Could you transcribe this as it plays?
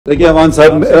देखिए अवान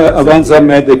साहब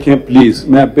मैं देखें प्लीज,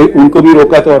 मैं उनको भी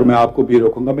रोका था और मैं आपको भी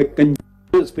रोकूंगा। मैं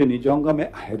कंजूस पे नहीं जाऊंगा, मैं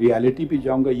रियलिटी पे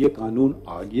जाऊंगा। ये कानून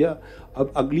आ गया,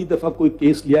 अब अगली दफा कोई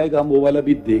केस ले आएगा हम वो वाला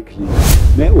भी देख लेंगे।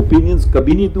 मैं ओपिनियंस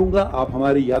कभी नहीं दूंगा। आप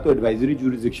हमारी या तो एडवाइजरी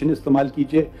जुरिसडिक्शन इस्तेमाल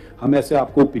कीजिए, हम ऐसे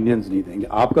आपको ओपिनियंस नहीं देंगे।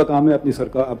 आपका काम है अपनी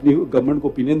सरकार, अपनी गवर्नमेंट को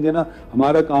ओपिनियन देना,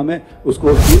 हमारा काम है उसको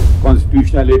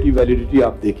कॉन्स्टिट्यूशनलिटी वैलिडिटी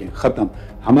आप देखें, खत्म।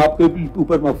 हम आपके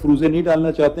ऊपर मफरूजे नहीं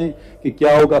डालना चाहते हैं कि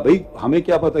क्या होगा। भाई हमें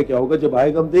क्या पता क्या होगा, जब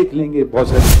आएगा हम देख लेंगे। बहुत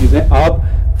सारी चीजें आप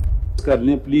कर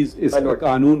लें प्लीज इस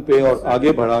कानून पे और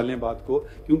आगे बढ़ा लें बात को,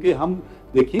 क्योंकि हम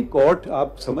देखिए कोर्ट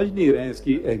आप समझ नहीं रहे हैं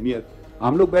इसकी अहमियत।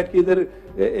 हम लोग बैठ के इधर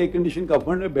एक कंडीशन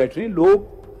गवर्नमेंट में बैठ रहे हैं,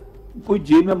 लोग कोई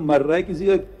जेल में मर रहा है, किसी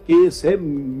का केस है।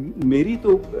 मेरी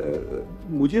तो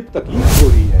मुझे तकलीफ हो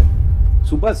रही है।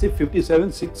 सुबह से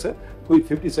 57,600 है, कोई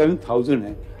 57,000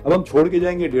 है। अब हम छोड़ के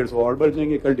जाएंगे 150 और बढ़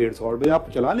जाएंगे, कल 150 और बढ़ जाएंगे। आप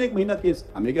चला लें 1 महीना केस,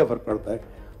 हमें क्या फर्क पड़ता है।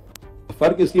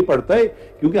 फर्क इसलिए पड़ता है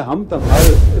क्योंकि हम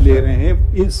तनख्वाह ले रहे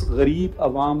हैं इस गरीब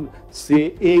आवाम से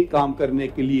एक काम करने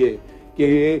के लिए कि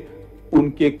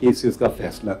उनके केसेस का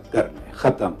फैसला कर लें,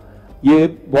 खत्म। ये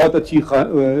बहुत अच्छी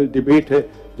डिबेट है,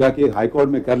 जाके हाई कोर्ट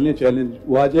में कर लें चैलेंज,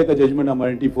 वो आ जाएगा जजमेंट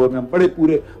हमारे 94 में। हम बड़े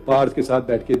पूरे पावर्स के साथ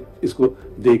बैठ के इसको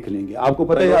देख लेंगे। आपको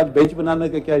पता है आज बेंच बनाने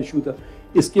का क्या इशू था,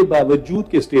 इसके बावजूद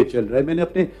के स्टे चल रहा है। मैंने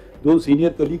अपने 2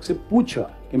 सीनियर कलीग से पूछा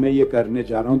कि मैं ये करने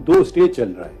जा रहा हूँ, 2 स्टे चल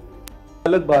रहा है।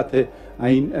 अलग बात है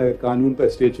आइन कानून पर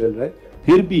स्टे चल रहा है,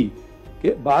 फिर भी कि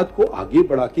बात को आगे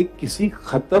बढ़ा के किसी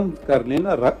खत्म कर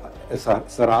लेना,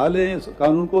 सराह लें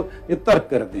कानून को, ये तर्क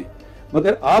कर दें।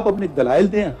 मगर आप अपने दलाइल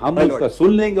दें, हम उसका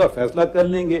सुन लेंगे और फैसला कर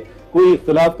लेंगे। कोई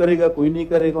इख्तिलाफ करेगा, कोई नहीं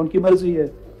करेगा, उनकी मर्जी है।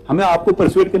 हमें आपको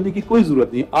परसुएट करने की कोई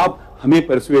जरूरत नहीं। आप हमें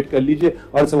परसुएट कर लीजिए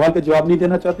और सवाल का जवाब नहीं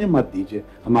देना चाहते मत दीजिए,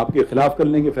 हम आपके खिलाफ कर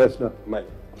लेंगे फैसला।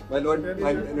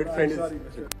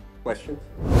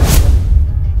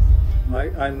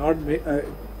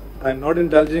 I'm not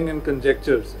indulging in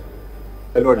conjectures.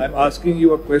 I'm asking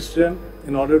you a question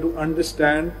in order to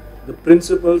understand the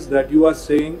principles that you are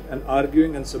saying and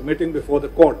arguing and submitting before the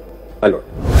court. I'm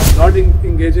not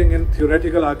engaging in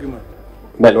theoretical argument.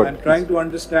 I'm trying to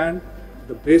understand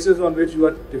the basis on which you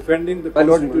are defending the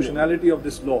constitutionality of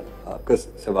this law.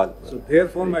 So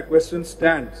therefore my question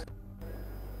stands.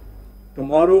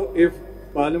 Tomorrow if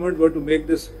Parliament were to make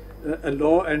this a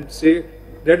law and say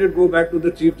let it go back to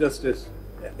the Chief Justice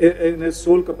in his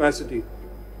sole capacity,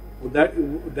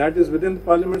 that is within the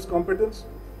Parliament's competence?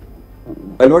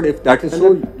 My Lord, if that is so,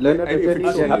 Learned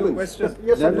Attorney General.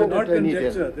 Yes, not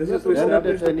conjecture. This is to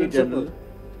establish the principle.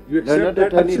 You accept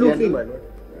that? Absolutely, my Lord.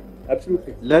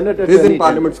 Absolutely. It is in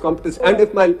Parliament's competence, and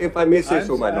if I may say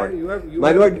so, my Lord.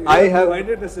 My Lord, I have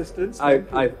provided assistance. I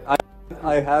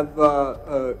have,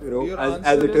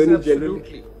 as Attorney General.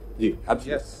 Absolutely.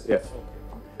 Absolutely. Yes.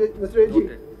 Mr. AG,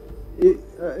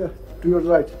 to your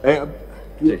right.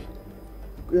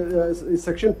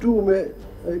 Section 2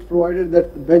 it provided that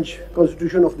bench,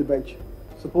 constitution of the bench.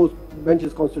 Suppose bench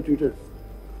is constituted,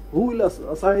 who will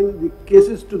assign the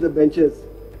cases to the benches?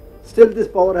 Still this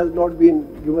power has not been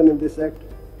given in this act.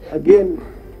 Again,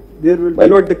 there will be... My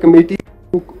Lord, the committee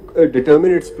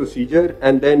determine its procedure,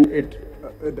 and then it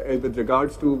with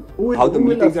regards to how the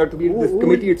meetings are to be, this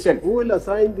committee itself. Who will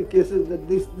assign the cases that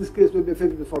this case will be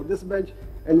fixed before this bench?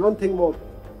 And one thing more,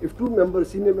 if 2 members,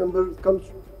 senior members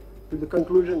comes to the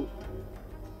conclusion,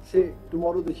 say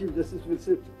tomorrow the Chief Justice will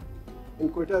sit in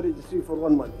Quetta registry for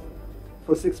 1 month,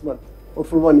 for 6 months, or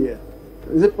for 1 year.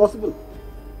 Is it possible?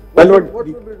 My Lord, what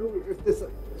will we do if this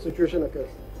situation occurs?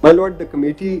 My Lord, the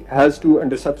committee has to,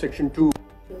 under subsection 2,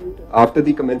 after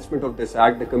the commencement of this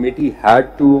act, the committee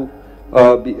had to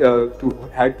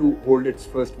hold its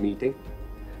first meeting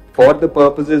for the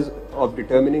purposes of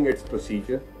determining its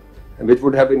procedure, which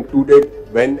would have included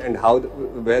when and how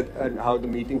the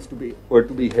meetings were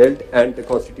to be held, and the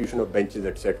constitution of benches,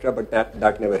 etc. But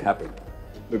that never happened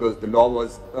because the law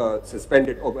was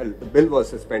suspended, or well, the bill was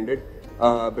suspended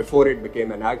before it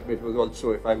became an act, which was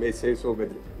also, if I may say so,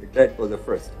 with regret, was a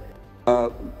first.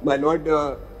 My Lord,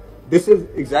 this is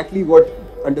exactly what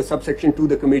under subsection 2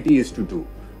 the committee is to do.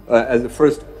 As the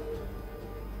first,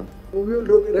 we will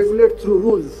regulate through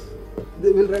rules.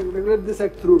 They will regulate this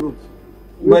act through rules.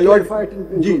 My Lord,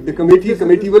 the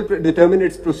committee will determine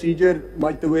its procedure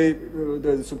much the way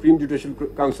the Supreme Judicial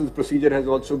Council's procedure has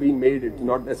also been made. It's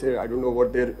not necessarily, I don't know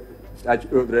what their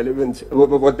relevance,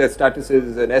 what their status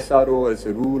is, as an SRO, as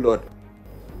a rule, or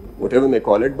whatever they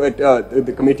call it. But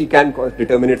the committee can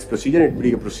determine its procedure. It will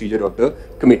be a procedure of the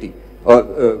committee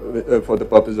for the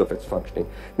purpose of its functioning.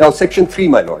 Now, Section 3,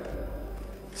 my Lord.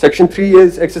 Section 3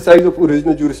 is exercise of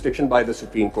original jurisdiction by the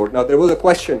Supreme Court. Now, there was a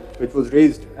question which was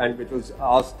raised and which was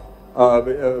asked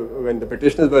when the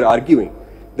petitioners were arguing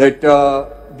that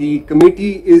the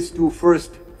committee is to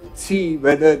first see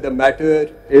whether the matter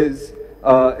is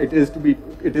it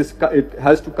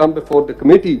has to come before the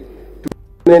committee to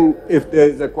determine if there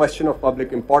is a question of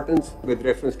public importance with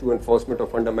reference to enforcement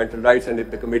of fundamental rights, and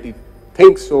if the committee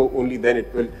thinks so, only then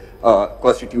it will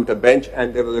constitute a bench.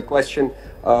 And there was a question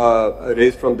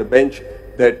raised from the bench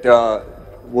that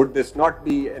would this not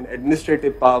be an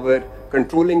administrative power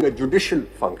controlling a judicial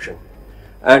function?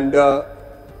 And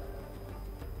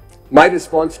my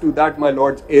response to that, my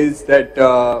lords, is that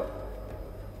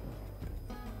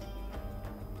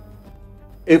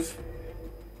if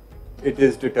it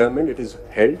is determined, it is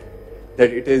held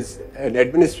that it is an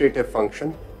administrative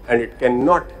function and it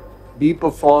cannot be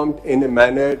performed in a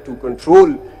manner to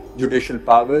control judicial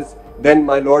powers, then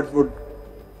my lords would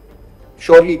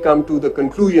surely come to the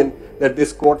conclusion that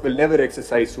this court will never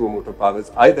exercise suo motu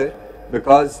powers either,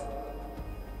 because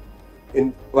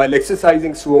while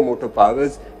exercising suo motu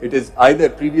powers, it is either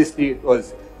previously it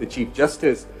was the Chief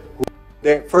Justice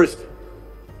who first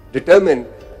determined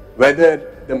whether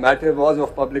the matter was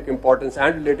of public importance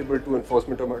and relatable to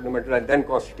enforcement of fundamental rights, and then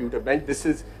constitute a bench. This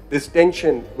is this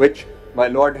tension which my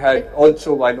lord had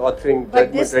also while authoring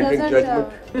judgment, rendering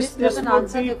judgment. This doesn't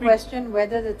answer the question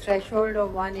whether the threshold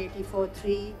of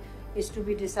 184(3) is to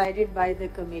be decided by the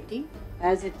committee,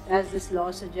 as this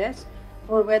law suggests,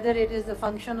 or whether it is the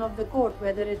function of the court,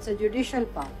 whether it's a judicial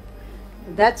power.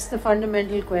 That's the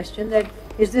fundamental question, that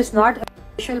is this not a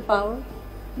judicial power?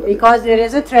 Because there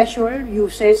is a threshold, you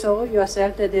say so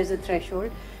yourself that there is a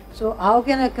threshold. So how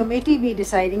can a committee be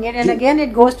deciding it? And again,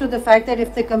 it goes to the fact that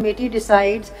if the committee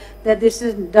decides that this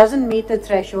doesn't meet the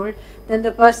threshold, then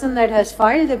the person that has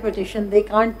filed the petition, they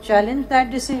can't challenge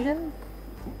that decision?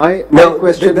 My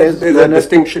question is, there's a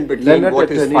distinction between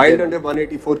what is filed under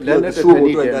 184 and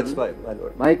that's why, my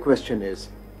lord. My question is,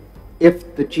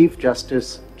 if the Chief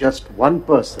Justice, just one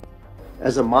person,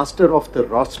 as a master of the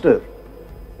roster,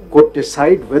 could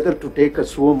decide whether to take a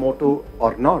suo motu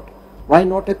or not, why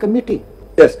not a committee?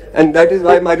 Yes, and that is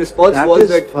why my response was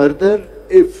that further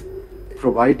if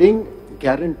providing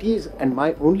guarantees, and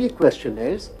my only question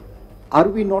is, are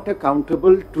we not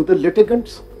accountable to the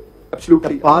litigants?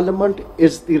 Absolutely. The Parliament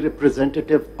is the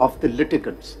representative of the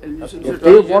litigants. If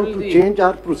they want to change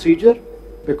our procedure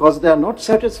because they are not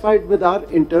satisfied with our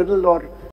internal or